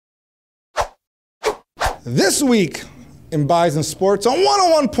This week in Bison Sports on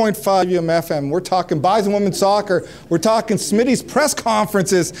 101.5 UMFM, we're talking Bison women's soccer. We're talking Smitty's press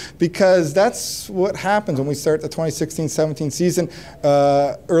conferences because that's what happens when we start the 2016-17 season.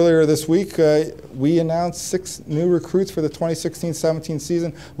 Earlier this week, we announced 6 new recruits for the 2016-17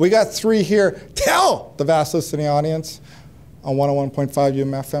 season. We got 3 here. Tell the vast listening audience on 101.5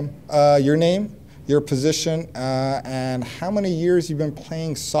 UMFM your name, your position, and how many years you've been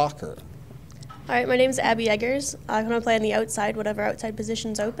playing soccer. All right, my name is Abby Eggers. I'm going to play on the outside, whatever outside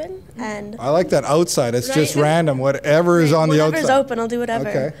position's open. And I like that outside. It's just random. Whatever is on the outside. Whatever's open, I'll do whatever.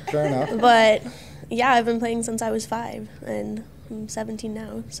 Okay, fair enough. But yeah, I've been playing since I was 5, and I'm 17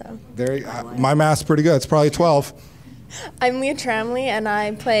 now. So my math's pretty good. It's probably 12. I'm Lia Tramley, and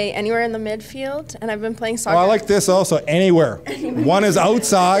I play anywhere in the midfield, and I've been playing soccer. Well, I like this also, anywhere. One is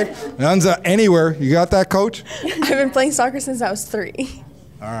outside, one's anywhere. You got that, Coach? I've been playing soccer since I was 3.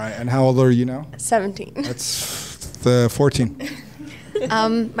 All right, and how old are you now? 17. That's 14.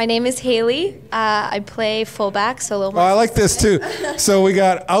 My name is Hailey. I play fullback, so Oh, I like this too. So we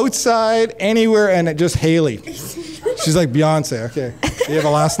got outside, anywhere, and just Hailey. She's like Beyonce. Okay. Do you have a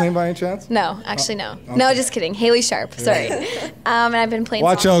last name by any chance? No, actually no. Okay. No, just kidding. Hailey Sharpe. Sorry. And I've been playing.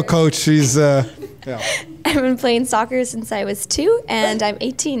 Watch soccer. out, Coach. She's yeah. I've been playing soccer since I was 2, and I'm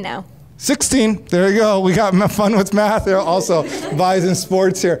 18 now. 16. There you go. We got fun with math here. Also, Bison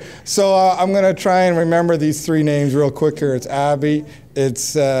Sports here. So I'm going to try and remember these 3 names real quick here. It's Abby,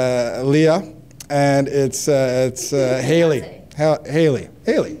 it's Lia, and it's Hailey. Hailey.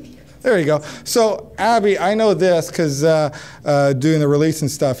 There you go. So, Abby, I know this because doing the release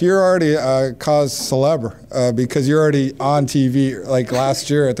and stuff, you're already cause célèbre because you're already on TV like last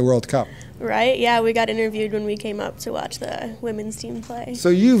year at the World Cup. Right, yeah, we got interviewed when we came up to watch the women's team play. So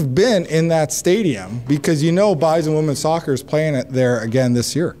you've been in that stadium because you know Bison women's soccer is playing it there again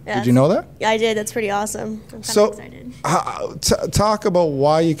this year. Yes. Did you know that? Yeah, I did. That's pretty awesome. I'm kind of excited. Talk about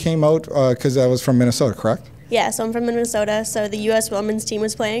why you came out, because I was from Minnesota, correct? Yeah, so I'm from Minnesota, so the U.S. women's team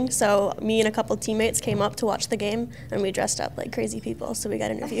was playing, so me and a couple teammates came up to watch the game, and we dressed up like crazy people, so we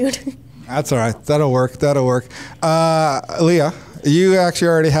got interviewed. That's all right. That'll work. Lia, you actually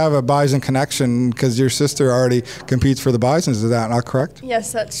already have a Bison connection because your sister already competes for the Bisons. Is that not correct?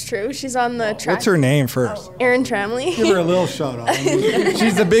 Yes, that's true. She's on the track. What's her name first? Erin Tramley. Give her a little shout out.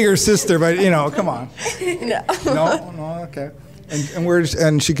 She's the bigger sister, but come on. No. No, okay.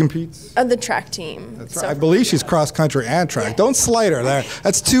 And she competes? The track team. That's right. I believe she's cross country and track. Yeah. Don't slight her there.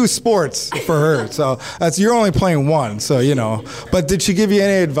 That's 2 sports for her. So you're only playing 1. So But did she give you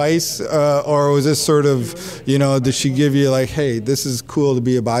any advice, or was this sort of did she give you like, hey, this is cool to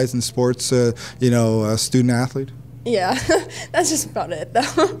be a Bison sports student athlete? Yeah, that's just about it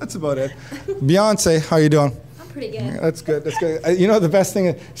though. That's about it. Beyonce, how you doing? Pretty good. That's good. The best thing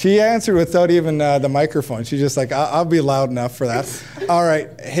is she answered without even the microphone. She's just like, I'll be loud enough for that. All right,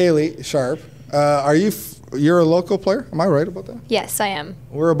 Hailey Sharpe, you're a local player? Am I right about that? Yes, I am.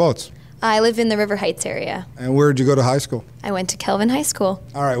 Whereabouts? I live in the River Heights area. And where did you go to high school? I went to Kelvin High School.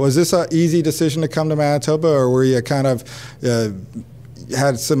 All right. Was this an easy decision to come to Manitoba, or were you kind of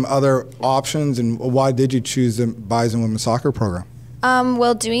had some other options, and why did you choose the Bison women's soccer program?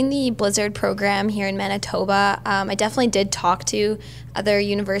 Well, doing the Blizzard program here in Manitoba, I definitely did talk to other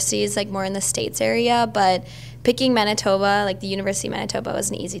universities, like more in the States area, but picking Manitoba, like the University of Manitoba, was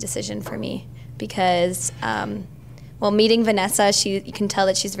an easy decision for me because, meeting Vanessa, you can tell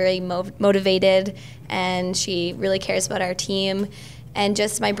that she's very motivated and she really cares about our team. And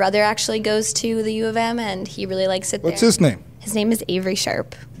just my brother actually goes to the U of M and he really likes it there. What's his name? His name is Avery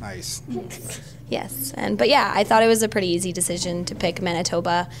Sharpe. Nice. Yes, but yeah, I thought it was a pretty easy decision to pick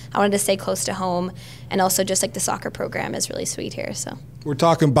Manitoba. I wanted to stay close to home, and also just like the soccer program is really sweet here. So we're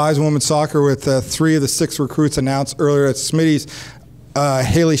talking Bison women's soccer with 3 of the 6 recruits announced earlier at Smitty's: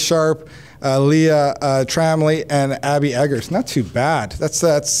 Hailey Sharpe, Lia Tramley, and Abby Eggers. Not too bad.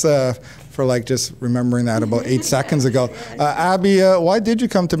 That's for like just remembering that about 8 seconds ago. Abby, why did you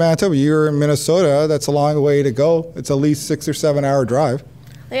come to Manitoba? You're in Minnesota. That's a long way to go. It's at least 6 or 7 hour drive.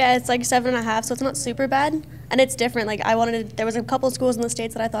 Yeah, it's like 7.5, so it's not super bad, and it's different. Like there was a couple of schools in the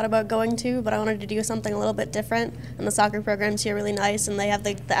States that I thought about going to, but I wanted to do something a little bit different. And the soccer programs here are really nice, and they have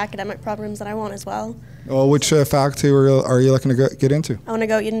the academic programs that I want as well. Well, which faculty are you looking to get into? I want to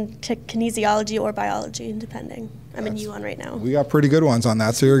go into kinesiology or biology, depending. I'm in U1 right now. We got pretty good ones on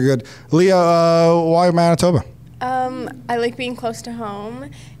that, so you're good. Lia, why Manitoba? I like being close to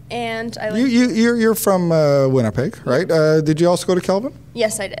home. And I like you're from Winnipeg, right? Did you also go to Kelvin?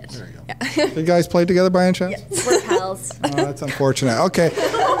 Yes, I did. There you go. Yeah. You guys played together by any chance? Yes. We're pals. Oh, that's unfortunate. Okay,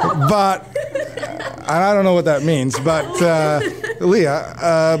 but and I don't know what that means, but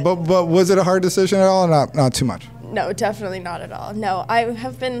Leah, but was it a hard decision at all? Or not too much. No, definitely not at all. No, I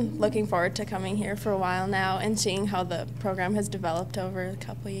have been looking forward to coming here for a while now and seeing how the program has developed over a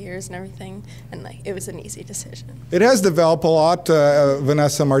couple of years and everything, and like it was an easy decision. It has developed a lot.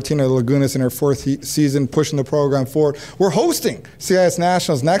 Vanessa Martina Lagunas in her fourth season pushing the program forward. We're hosting CIS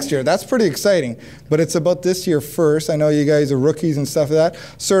Nationals next year. That's pretty exciting, but it's about this year first. I know you guys are rookies and stuff like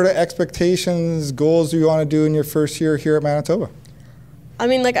that. Sort of expectations, goals you want to do in your first year here at Manitoba? I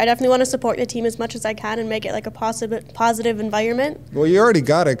mean, like, I definitely want to support the team as much as I can and make it like a positive environment. Well, you already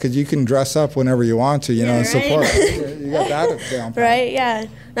got it because you can dress up whenever you want to, and support. You got that down. Right, yeah.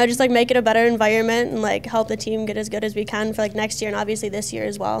 No, just like make it a better environment and like help the team get as good as we can for like next year and obviously this year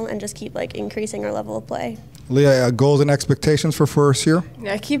as well, and just keep like increasing our level of play. Leah, goals and expectations for first year?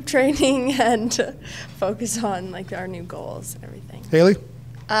 Yeah, keep training and focus on like our new goals and everything. Hailey?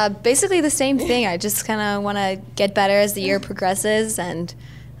 Basically the same thing. I just kind of want to get better as the year progresses and,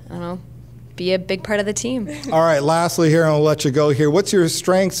 I don't know, be a big part of the team. All right, lastly here, and I'll let you go here. What's your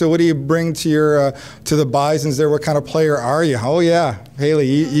strengths? So what do you bring to your to the Bisons there? What kind of player are you? Oh, yeah. Hailey,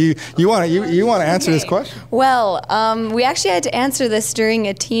 you want to answer this question? Well, we actually had to answer this during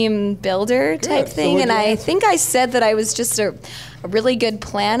a team builder type thing, and I think I said that I was just a really good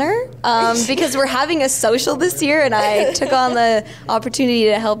planner because we're having a social this year, and I took on the opportunity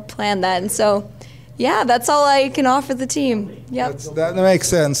to help plan that, and so. Yeah, that's all I can offer the team. Yep. That makes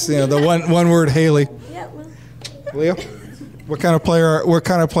sense. You know, the one word Hailey. Yeah. Leo, what kind of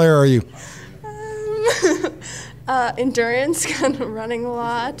player are you? Endurance, kind of running a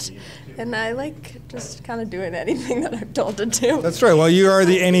lot, and I like just kind of doing anything that I'm told to do. That's right. Well, you are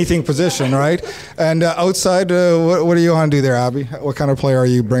the anything position, right? And outside, what do you want to do there, Abby? What kind of player are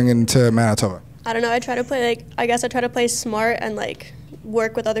you bringing to Manitoba? I don't know. I try to play I guess I try to play smart and like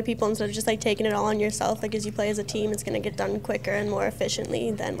work with other people instead of just like taking it all on yourself. Like as you play as a team, it's going to get done quicker and more efficiently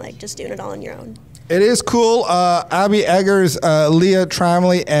than like just doing it all on your own. It is cool. Abby Eggers, Lia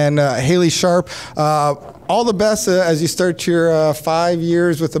Tramley, and Hailey Sharpe. All the best as you start your 5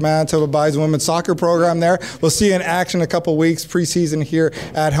 years with the Manitoba Bison women's soccer program there. We'll see you in action in a couple weeks, preseason here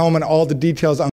at home, and all the details on